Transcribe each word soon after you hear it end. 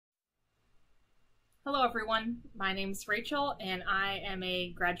Hello everyone, my name is Rachel and I am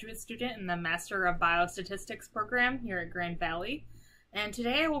a graduate student in the Master of Biostatistics program here at Grand Valley. And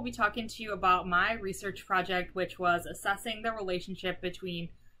today I will be talking to you about my research project, which was assessing the relationship between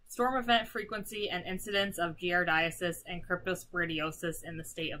storm event frequency and incidence of giardiasis and cryptosporidiosis in the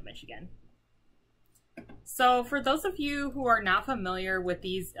state of Michigan. So for those of you who are not familiar with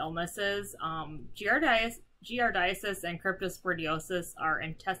these illnesses, Giardiasis and cryptosporidiosis are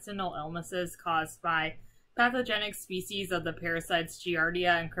intestinal illnesses caused by pathogenic species of the parasites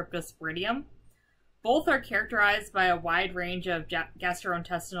Giardia and Cryptosporidium. Both are characterized by a wide range of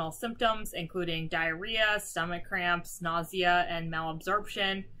gastrointestinal symptoms, including diarrhea, stomach cramps, nausea, and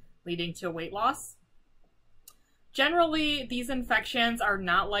malabsorption, leading to weight loss. Generally, these infections are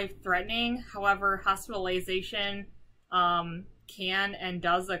not life-threatening. However, hospitalization can and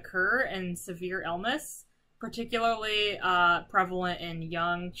does occur in severe illness, particularly prevalent in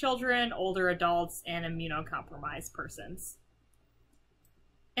young children, older adults, and immunocompromised persons.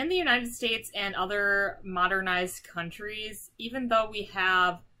 In the United States and other modernized countries, even though we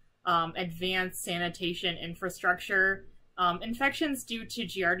have advanced sanitation infrastructure, infections due to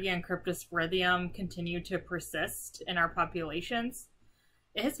Giardia and Cryptosporidium continue to persist in our populations.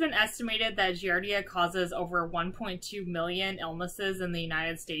 It has been estimated that Giardia causes over 1.2 million illnesses in the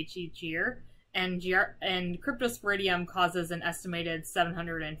United States each year, and Cryptosporidium causes an estimated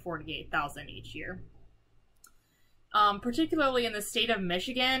 748,000 each year. Particularly in the state of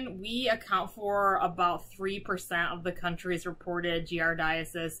Michigan, we account for about 3% of the country's reported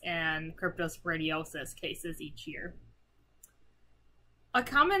giardiasis and cryptosporidiosis cases each year. A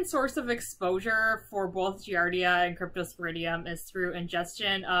common source of exposure for both Giardia and Cryptosporidium is through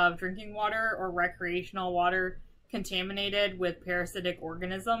ingestion of drinking water or recreational water contaminated with parasitic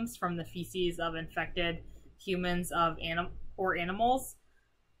organisms from the feces of infected humans or animals.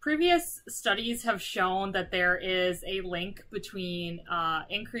 Previous studies have shown that there is a link between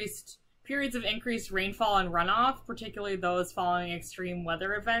periods of increased rainfall and runoff, particularly those following extreme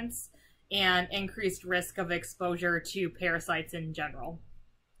weather events, and increased risk of exposure to parasites in general.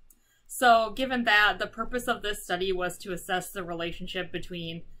 So, given that, the purpose of this study was to assess the relationship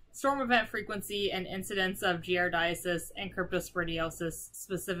between storm event frequency and incidence of giardiasis and cryptosporidiosis,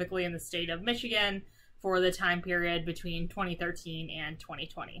 specifically in the state of Michigan, for the time period between 2013 and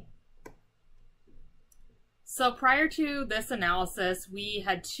 2020. So prior to this analysis, we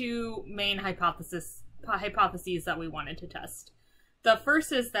had two main hypotheses that we wanted to test. The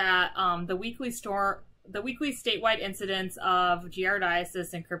first is that the weekly statewide incidence of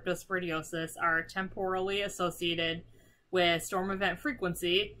giardiasis and cryptosporidiosis are temporally associated with storm event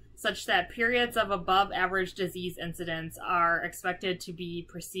frequency, such that periods of above average disease incidence are expected to be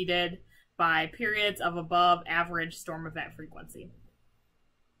preceded by periods of above average storm event frequency.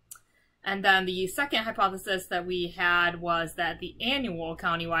 And then the second hypothesis that we had was that the annual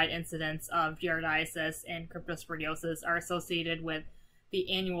countywide incidence of giardiasis and cryptosporidiosis are associated with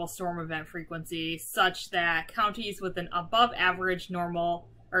the annual storm event frequency, such that counties with an above average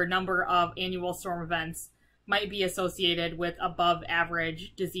number of annual storm events might be associated with above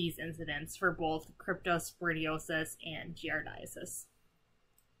average disease incidence for both cryptosporidiosis and giardiasis.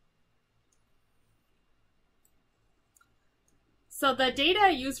 So the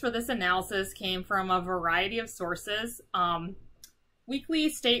data used for this analysis came from a variety of sources. Weekly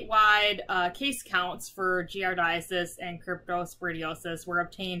statewide case counts for giardiasis and cryptosporidiosis were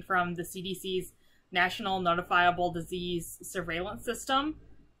obtained from the CDC's National Notifiable Disease Surveillance System,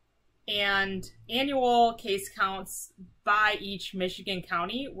 and annual case counts by each Michigan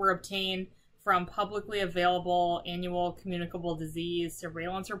county were obtained from publicly available annual communicable disease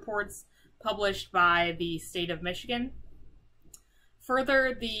surveillance reports published by the state of Michigan.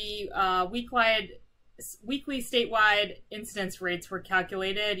 Further, the weekly statewide incidence rates were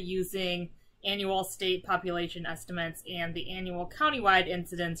calculated using annual state population estimates, and the annual countywide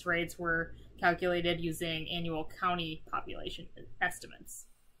incidence rates were calculated using annual county population estimates.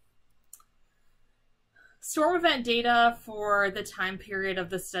 Storm event data for the time period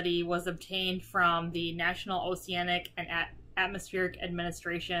of the study was obtained from the National Oceanic and Atmospheric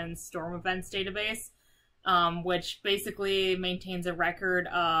Administration Storm Events Database, which basically maintains a record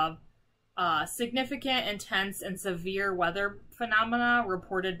of significant, intense, and severe weather phenomena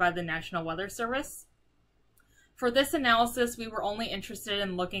reported by the National Weather Service. For this analysis, we were only interested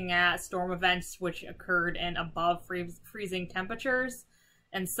in looking at storm events which occurred in above freezing temperatures,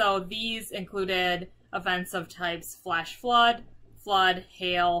 and so these included events of types flash flood,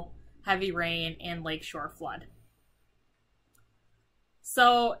 hail, heavy rain, and lakeshore flood.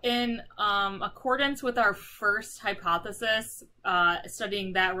 So in accordance with our first hypothesis,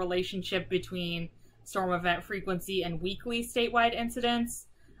 studying that relationship between storm event frequency and weekly statewide incidence.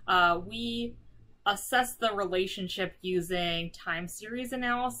 We assess the relationship using time series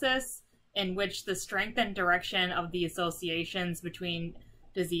analysis, in which the strength and direction of the associations between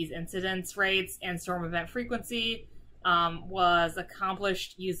disease incidence rates and storm event frequency was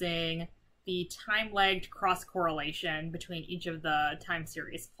accomplished using the time-lagged cross-correlation between each of the time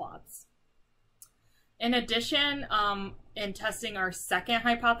series plots. In addition, in testing our second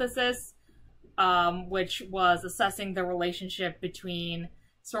hypothesis, which was assessing the relationship between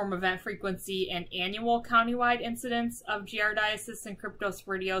storm event frequency and annual countywide incidence of giardiasis and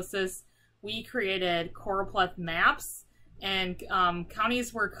cryptosporidiosis, we created choropleth maps, and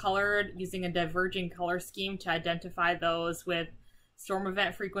counties were colored using a diverging color scheme to identify those with storm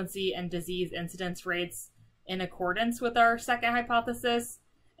event frequency and disease incidence rates in accordance with our second hypothesis,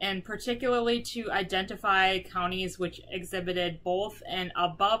 and particularly to identify counties which exhibited both an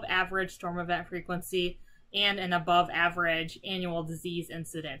above average storm event frequency and an above average annual disease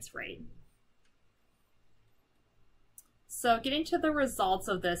incidence rate. So getting to the results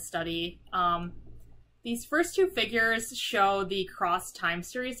of this study, these first two figures show the cross time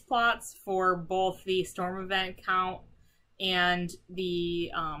series plots for both the storm event count and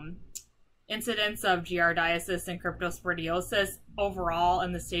the incidence of giardiasis and cryptosporidiosis overall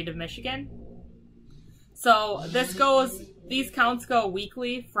in the state of Michigan. So these counts go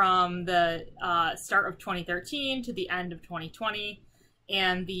weekly from the start of 2013 to the end of 2020,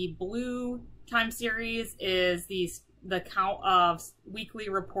 and the blue time series is the count of weekly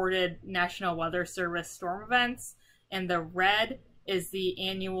reported National Weather Service storm events, and the red is the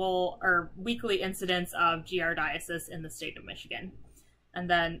annual or weekly incidence of giardiasis in the state of Michigan. And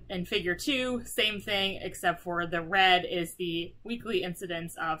then in figure 2, same thing, except for the red is the weekly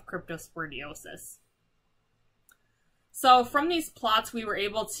incidence of cryptosporidiosis. So from these plots, we were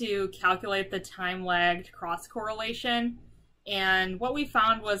able to calculate the time-lagged cross-correlation, and what we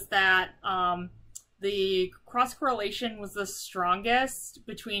found was that the cross-correlation was the strongest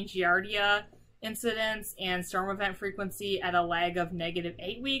between Giardia incidence and storm event frequency at a lag of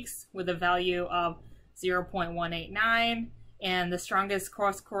 -8 weeks with a value of 0.189, and the strongest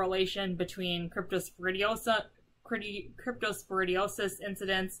cross-correlation between cryptosporidiosis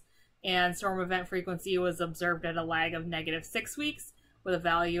incidence and storm event frequency was observed at a lag of -6 weeks with a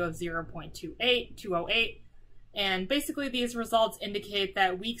value of 0.208. And basically these results indicate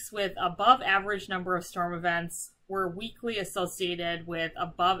that weeks with above average number of storm events were weakly associated with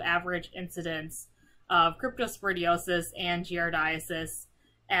above average incidence of cryptosporidiosis and giardiasis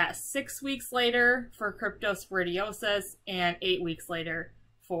at 6 weeks later for cryptosporidiosis and 8 weeks later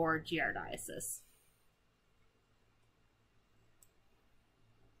for giardiasis.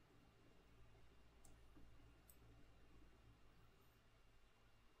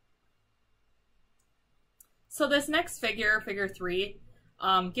 So this next figure, figure 3,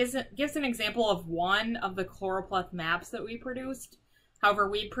 gives an example of one of the choropleth maps that we produced. However,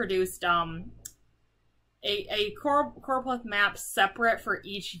 we produced a choropleth map separate for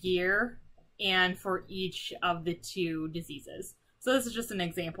each year and for each of the two diseases. So this is just an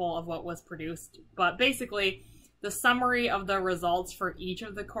example of what was produced. But basically, the summary of the results for each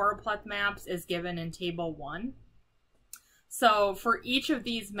of the choropleth maps is given in Table 1. So for each of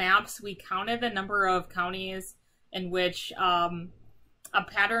these maps, we counted the number of counties in which a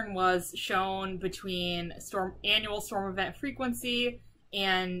pattern was shown between annual storm event frequency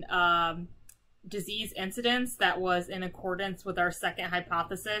and disease incidence that was in accordance with our second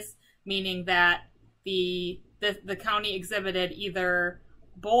hypothesis, meaning that the county exhibited either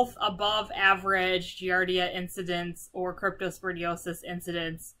both above average Giardia incidence or cryptosporidiosis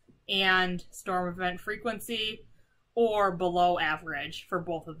incidence and storm event frequency, or below average for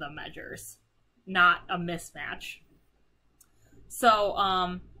both of the measures, not a mismatch. So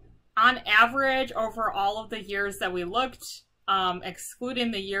on average, over all of the years that we looked,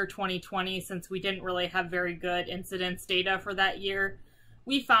 excluding the year 2020, since we didn't really have very good incidence data for that year,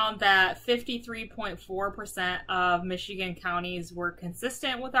 we found that 53.4% of Michigan counties were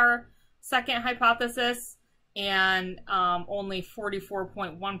consistent with our second hypothesis, and only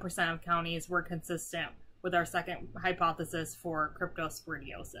 44.1% of counties were consistent with our second hypothesis for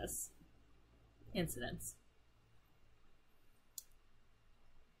cryptosporidiosis incidence.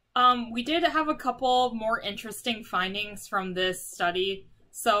 We did have a couple more interesting findings from this study.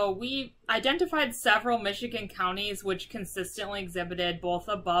 So we identified several Michigan counties which consistently exhibited both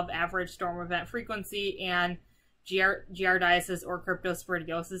above average storm event frequency and giardiasis or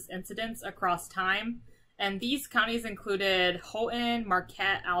cryptosporidiosis incidence across time. And these counties included Houghton,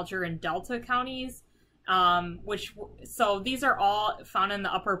 Marquette, Alger, and Delta counties. So these are all found in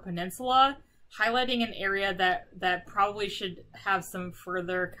the Upper Peninsula. highlighting an area that probably should have some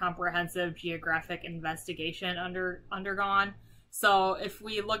further comprehensive geographic investigation undergone. So if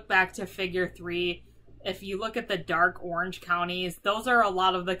we look back to Figure 3, if you look at the dark orange counties, those are a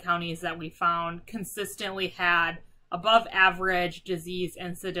lot of the counties that we found consistently had above average disease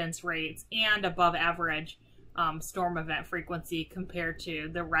incidence rates and above average storm event frequency compared to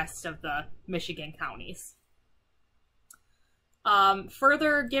the rest of the Michigan counties.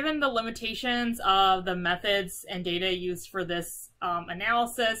 Further, given the limitations of the methods and data used for this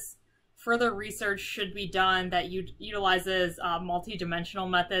analysis, further research should be done that utilizes multidimensional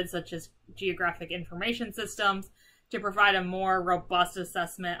methods such as geographic information systems to provide a more robust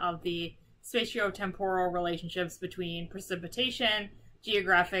assessment of the spatiotemporal relationships between precipitation,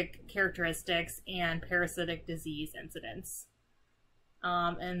 geographic characteristics, and parasitic disease incidence.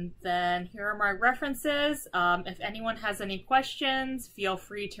 And then here are my references. If anyone has any questions, feel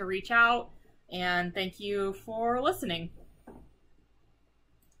free to reach out, and thank you for listening.